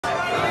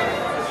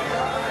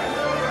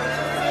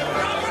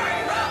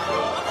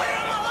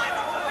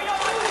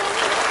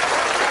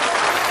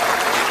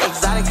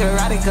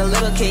erotic, a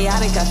little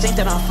chaotic. I think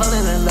that I'm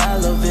falling in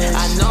love a bit.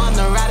 I know I'm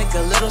neurotic,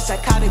 a little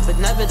psychotic,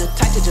 but never the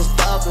type to just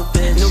dub a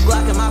bitch. New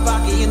Glock in my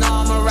pocket, you know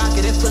I'm a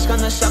rocket. If push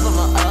gonna shove him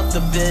up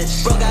the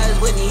bitch. Bro got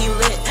his Whitney, he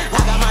lit. I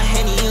got my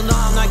Henny, you know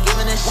I'm not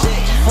giving a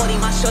shit. 40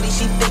 my shorty,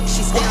 she thick,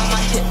 she stay on my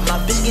hip. My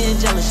bitch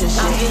getting jealous and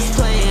shit. I'm just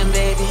playing,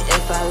 baby.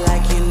 If I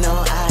like you,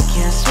 know I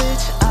can't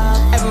switch up.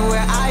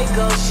 Everywhere I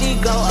go,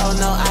 she go. Oh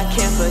no, I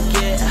can't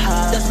forget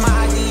her. That's my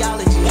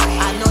ideology.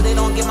 I know they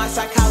don't get my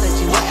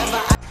psychology. Whatever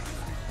I...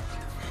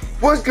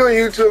 What's good,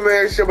 YouTube,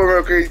 man? It's your boy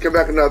MXRGOCRAZY. Come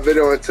back with another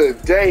video, and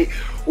today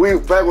we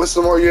back with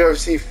some more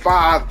UFC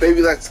 5.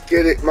 Baby, let's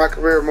get it. My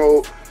career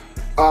mode.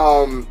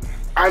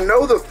 I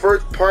know the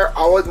first part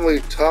I wasn't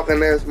really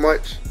talking as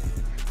much.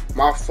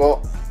 My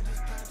fault.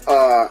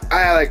 I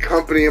had like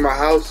company in my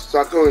house, so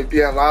I couldn't really be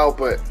that loud.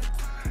 But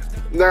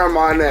never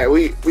mind that.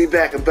 We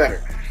back and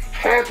better.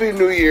 Happy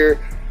New Year.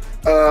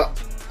 Like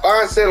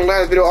I said in the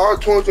last video, all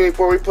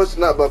 2024 we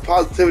pushing up, but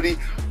positivity.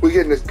 We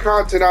getting this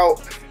content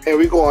out and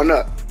we going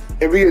up.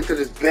 And we get to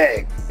this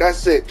bag.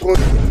 That's it.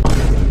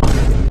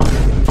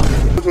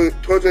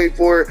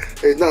 2024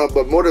 is nothing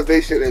but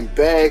motivation and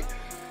bag,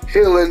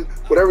 healing,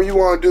 whatever you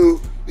want to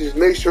do. Just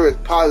make sure it's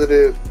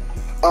positive.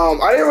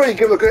 I didn't really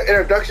give a good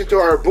introduction to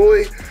our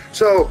boy.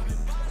 So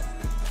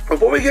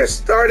before we get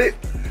started,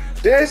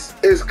 this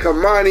is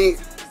Kamani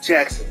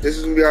Jackson. This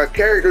is gonna be our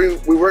character.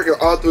 We working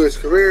all through his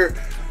career.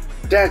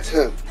 That's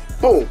him.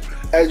 Boom.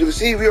 As you can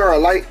see, we are a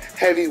light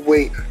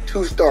heavyweight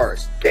 2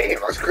 stars.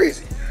 Damn, that's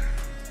crazy.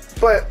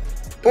 But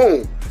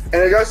boom, and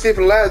as y'all see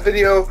from the last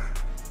video,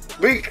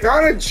 we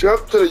kind of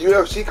jumped to the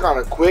UFC kind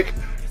of quick.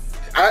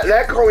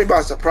 That caught me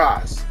by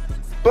surprise.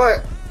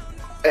 But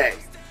hey,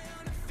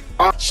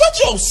 shut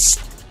your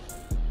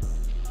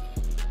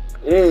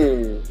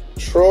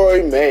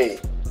Troy, Maine,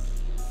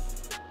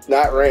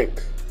 not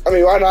ranked. I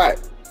mean, why not?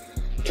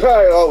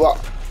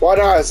 Why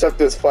not accept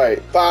this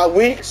fight? 5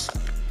 weeks?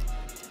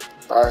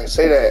 All right,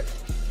 say that.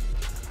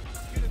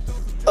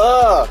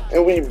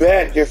 And we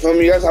back. You feel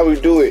me? That's how we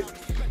do it.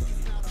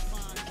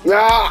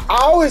 Now, I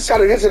always try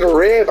to get to the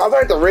rib. I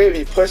like the rib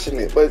be pushing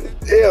it, but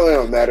it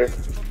don't matter. You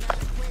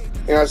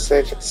know what I'm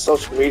saying?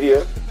 Social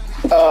media.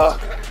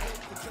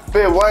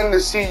 Been wanting to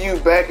see you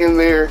back in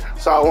there,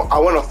 so I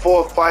want a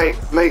full fight.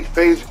 Make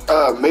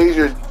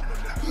major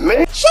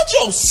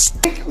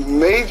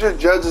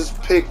judges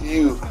pick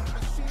you.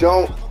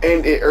 Don't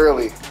end it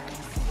early.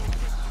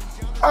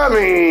 I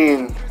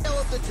mean,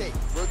 the tape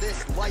for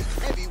this light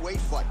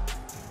heavyweight fight.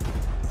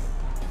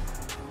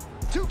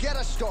 To get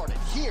us started,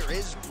 here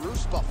is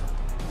Bruce Buffer.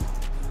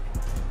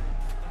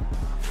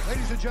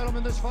 Ladies and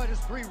gentlemen, this fight is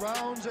 3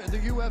 rounds in the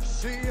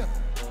UFC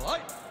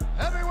light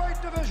heavyweight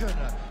division.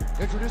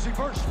 Introducing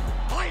first,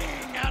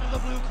 fighting out of the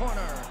blue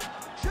corner,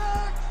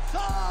 Jackson!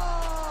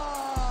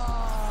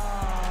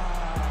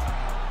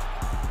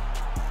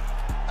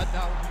 And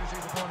now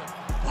introducing his opponent,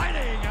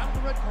 fighting out of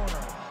the red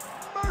corner,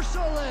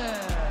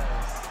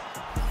 Merciless!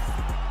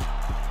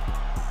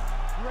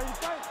 You ready to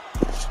fight?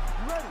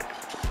 You ready?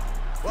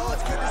 Well,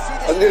 it's good to see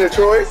this. Let's get it,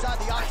 Troy.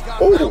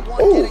 Oh.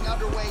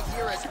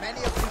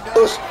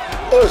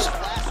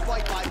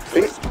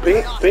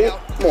 Bing.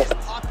 Come on.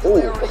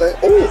 Okay.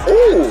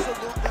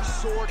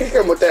 He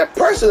came with that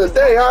pressure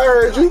today. I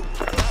heard you.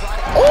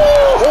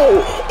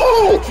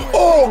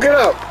 Get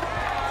up.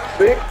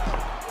 Bing.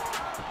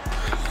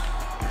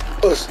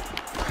 Us.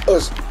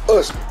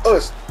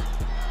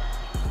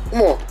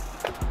 Come on.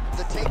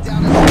 The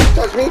takedown.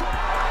 Touch me.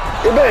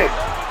 Get back.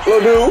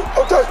 Little dude.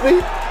 Don't touch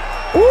me.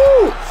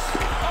 Woo.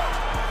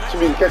 Should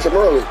be catch him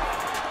early.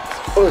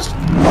 Us.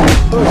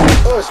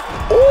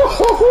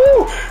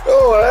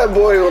 Oh, that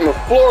boy on the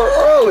floor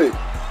early.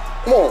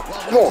 Come on.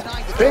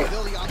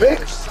 Pick.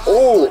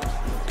 Oh.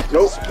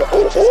 Nope.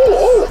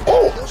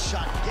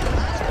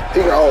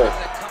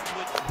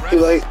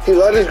 He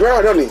let his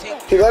ground, don't he?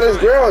 He let his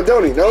ground,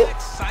 don't he? Nope.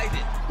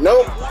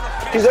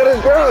 He's at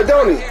his ground,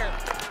 don't he?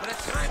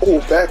 Oh,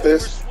 back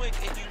this.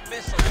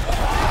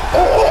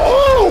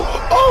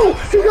 Oh,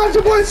 he got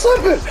your boy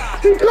slipping.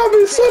 He got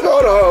me slipping.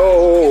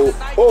 Oh.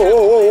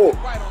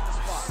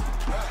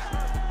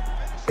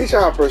 He's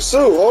trying to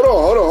pursue. Hold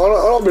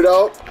on, big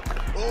dog.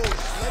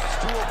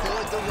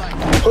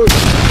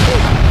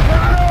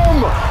 Get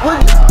him!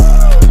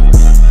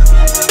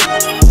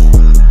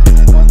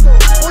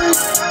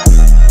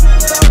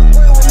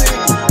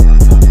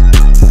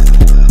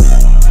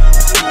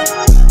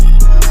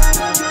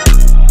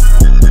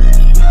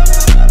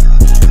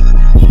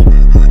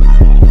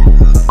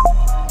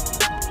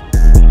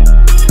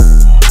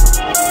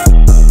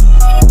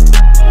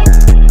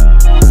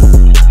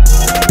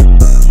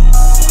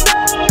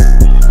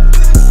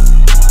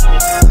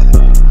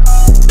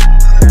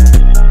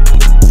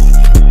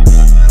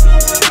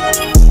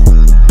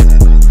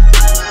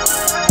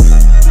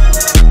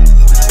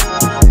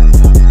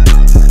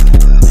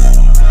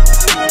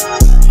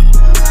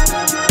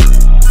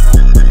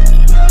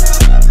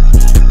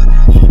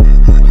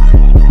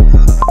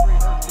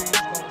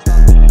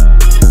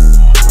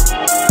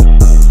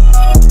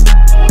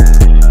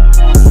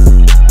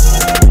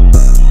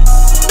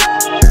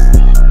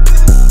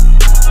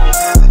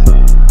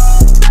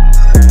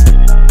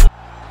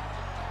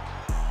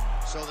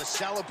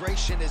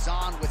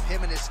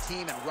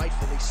 team, and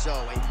rightfully so.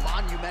 A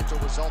monumental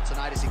result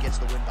tonight as he gets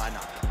the win by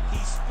knockout. He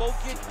spoke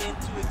it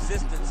into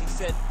existence. He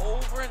said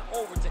over and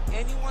over to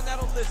anyone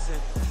that'll listen,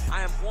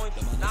 I am going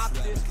to knock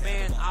this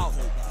man out.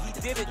 He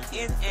did it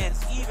in an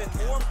even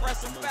more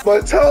impressive fashion.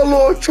 But tell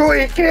Lord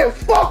Troy he can't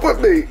fuck with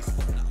me.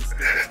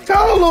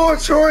 Tell Lord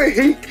Troy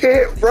he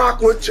can't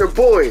rock with your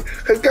boy.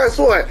 Cause guess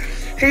what?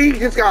 He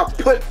just got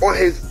put on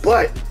his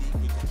butt.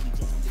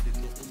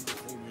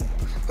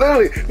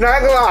 Literally, no, I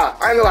ain't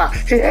gonna lie.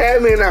 He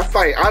had me in that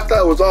fight. I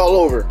thought it was all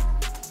over.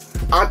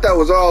 Not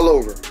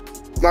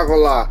gonna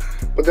lie.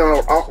 But then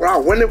when I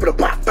went in for the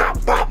pop,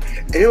 pop, pop,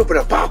 and he went for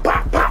the pop,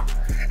 pop, pop,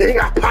 and he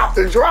got popped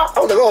and dropped,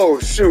 I was like, oh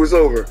shoot, it's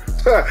over.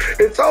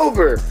 It's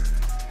over.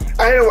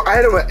 I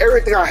hit him with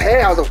everything I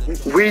had. I was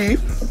like,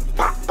 weave,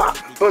 pop, pop.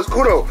 But it's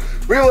cool though.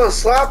 We a little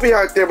sloppy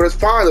out there, but it's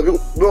fine though.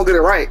 We don't get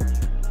it right.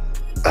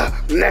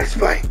 Next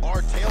fight.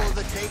 Our tail of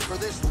the tape for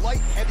this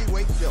light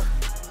heavyweight tilt.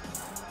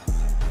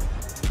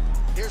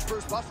 Here's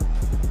Bruce Buffer.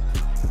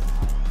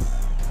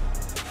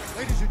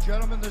 Ladies and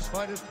gentlemen, this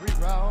fight is 3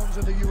 rounds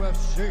in the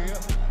UFC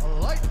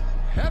light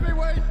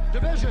heavyweight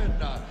division.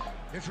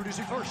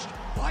 Introducing first,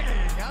 fighting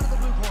out of the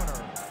blue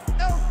corner,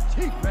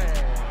 LUH.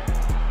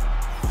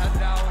 And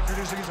now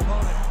introducing his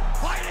opponent,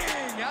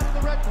 fighting out of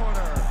the red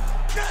corner,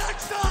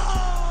 Jackson!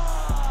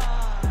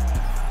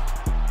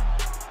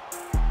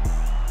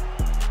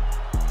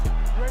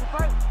 You ready to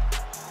fight?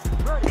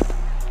 Ready.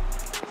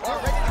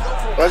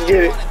 Let's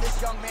get it.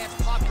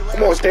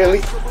 Come on,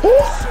 Stanley.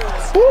 Ooh.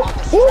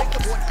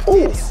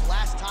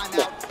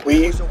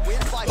 Weave.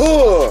 Come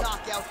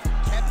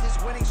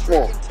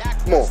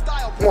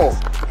on.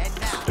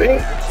 Bing.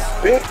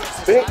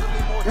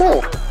 Come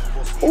on.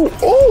 Ooh.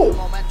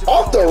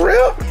 Off the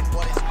rip.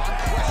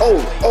 Oh.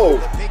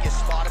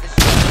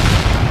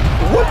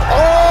 What?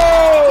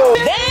 Oh.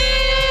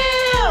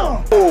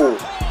 Damn! Oh.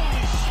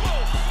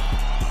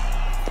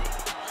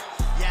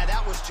 Yeah,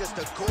 that was just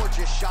a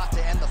gorgeous shot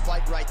to end the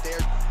fight right there.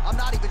 I'm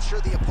not even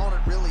sure the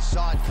opponent really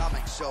saw it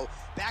coming. So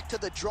back to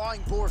the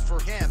drawing board for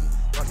him.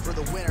 But for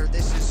the winner,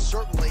 this is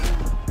certainly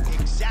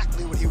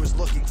exactly what he was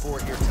looking for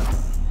here tonight.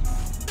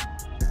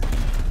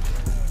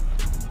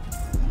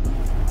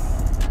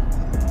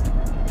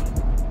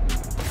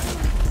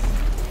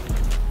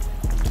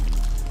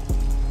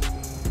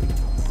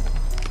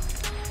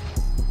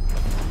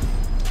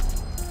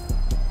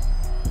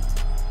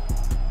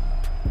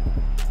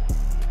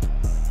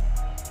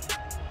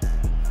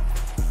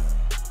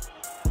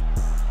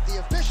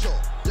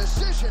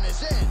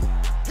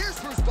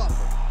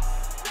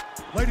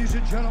 Ladies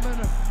and gentlemen,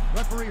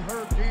 referee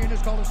Herb Dean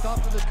has called a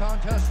stop to this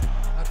contest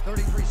at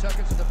 33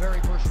 seconds of the very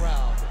first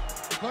round.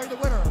 Declaring the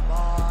winner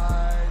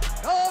by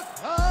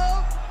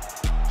knockout,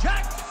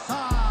 Jackson!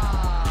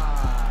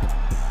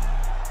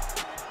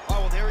 Oh,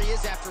 well, there he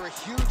is after a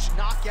huge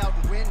knockout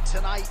win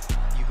tonight.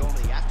 You going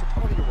to the after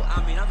party or what?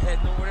 I mean, I'm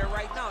heading over there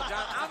right now,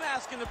 John. I'm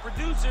asking the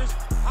producers,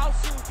 how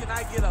soon can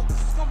I get up?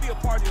 This is going to be a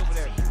party over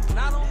there.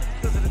 Not only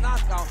because of the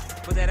knockout,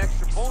 but that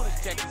extra bonus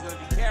check is going to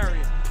be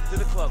carrying to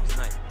the club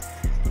tonight.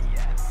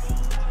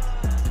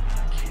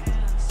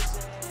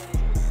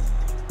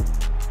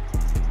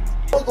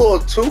 A little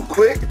too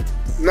quick,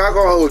 not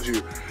gonna hold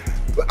you.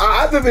 But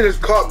I've been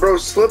just caught, bro,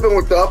 slipping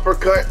with the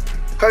uppercut.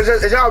 Cause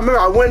as y'all remember,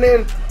 I went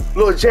in,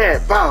 little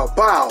jab,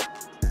 bow,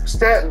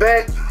 step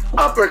back,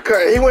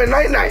 uppercut. He went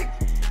night-night.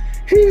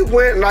 And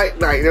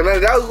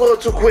that was a little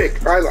too quick.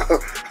 Right?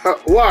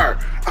 Why?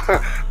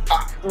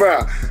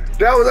 Bro,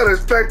 that was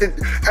unexpected.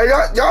 And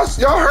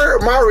y'all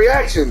heard my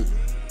reaction.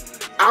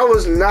 I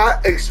was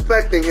not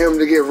expecting him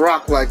to get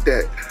rocked like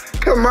that.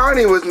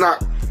 Kamani was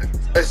not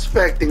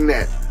expecting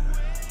that.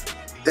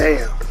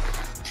 Damn.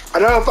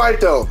 Another fight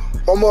though.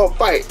 One more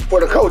fight for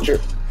the culture.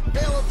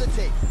 Tail of the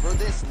tape for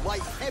this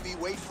light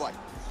heavyweight fight.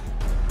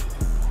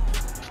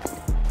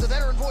 The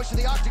veteran voice of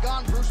the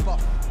Octagon, Bruce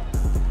Buffer.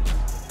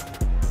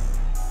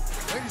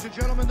 Ladies and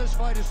gentlemen, this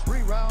fight is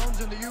 3 rounds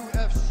in the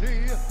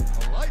UFC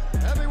light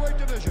heavyweight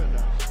division.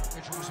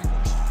 Introducing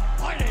first,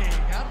 fighting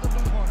out of the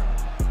blue corner,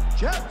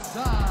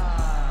 Jackson.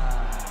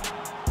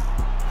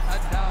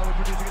 And now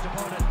introducing his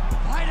opponent,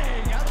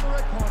 fighting out of the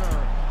red corner,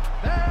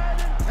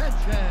 Bad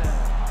Intention.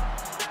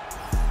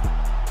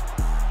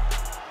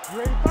 You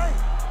ready to fight?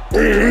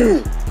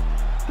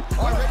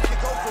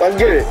 Let's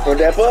get it. Want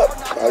that up?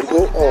 I'll go.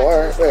 Oh,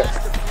 all right.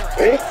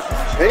 Hey.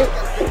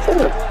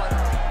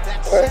 That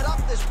set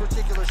up this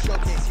particular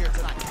showcase here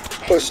tonight.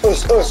 Push.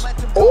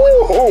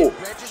 Oh.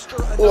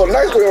 A little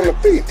nice way on the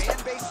feet.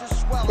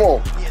 Come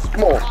on.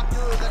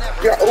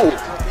 Yeah.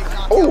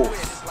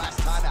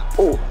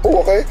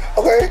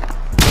 Okay.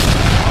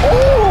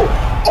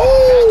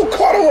 Oh.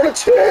 Caught him on the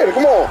chin.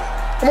 Come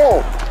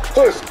on.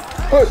 Push.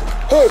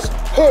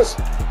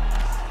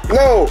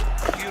 No.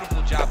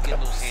 Beautiful job getting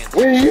those hands.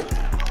 Weave.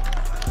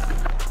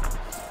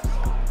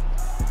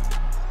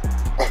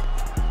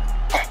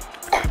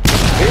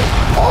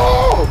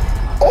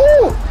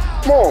 Oh.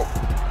 Come on.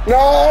 No, I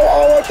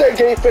don't want that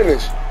game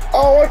finish.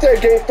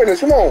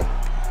 Come on.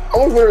 I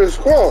want to do this.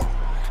 Come on.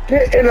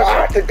 Get in the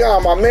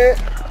octagon, my man.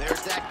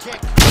 There's that kick.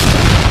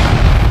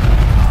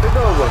 It's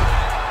over.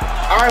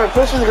 I'm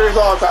officially the greatest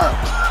all the time.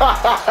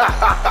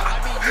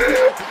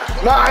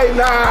 Night,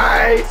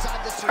 night.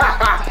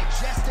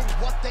 Digesting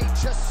what they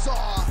just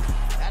saw.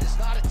 That is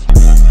not a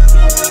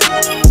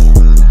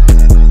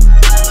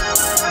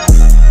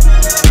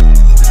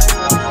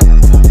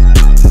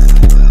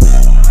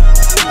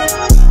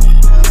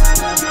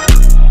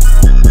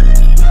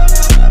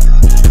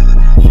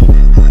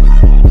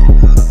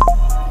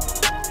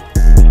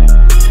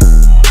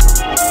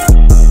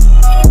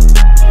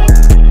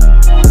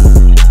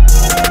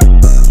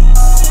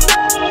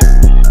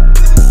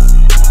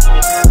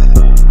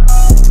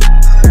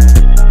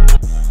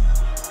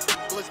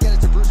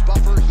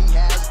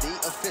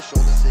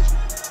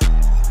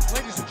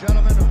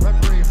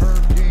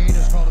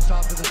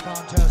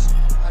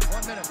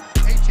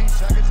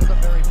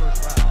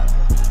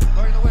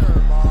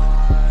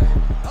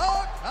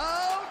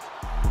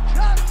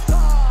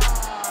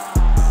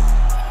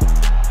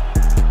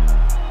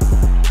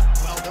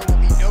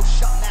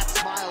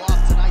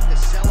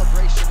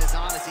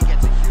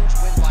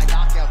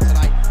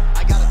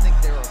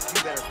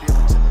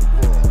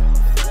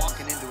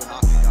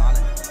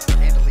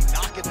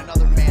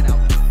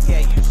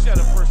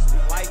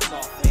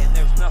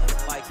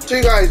show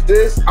you guys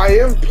this. I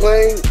am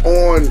playing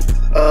on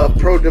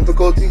pro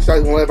difficulty, so I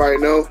just want to let everybody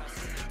know.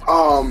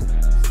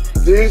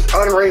 These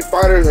unranked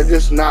fighters are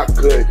just not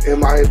good, in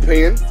my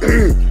opinion.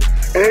 And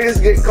they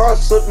just get caught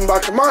slipping by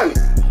Kamani.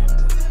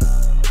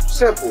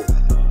 Simple.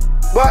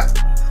 But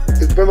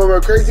it's been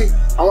over crazy.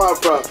 I'm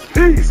out, bro.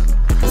 Peace.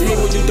 Dang,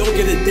 when you don't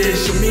get a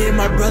dish, me and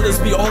my brothers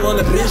be all on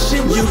a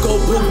mission. You go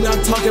book,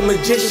 not talking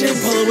magician.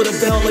 Pull it with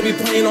a bell, let me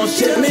playing on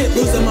shipment.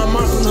 Losing my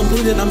mind from the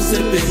blue that I'm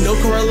sipping. No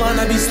Coraline,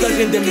 I be stuck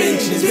in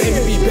dimensions.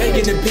 Baby be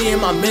begging to be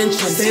in my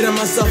mention. Say to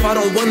myself, I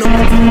don't want no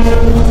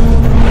attention.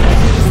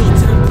 So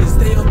tempted,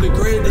 stay off the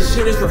grid, this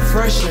shit is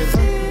refreshing.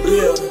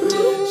 Yeah,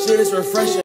 shit is refreshing.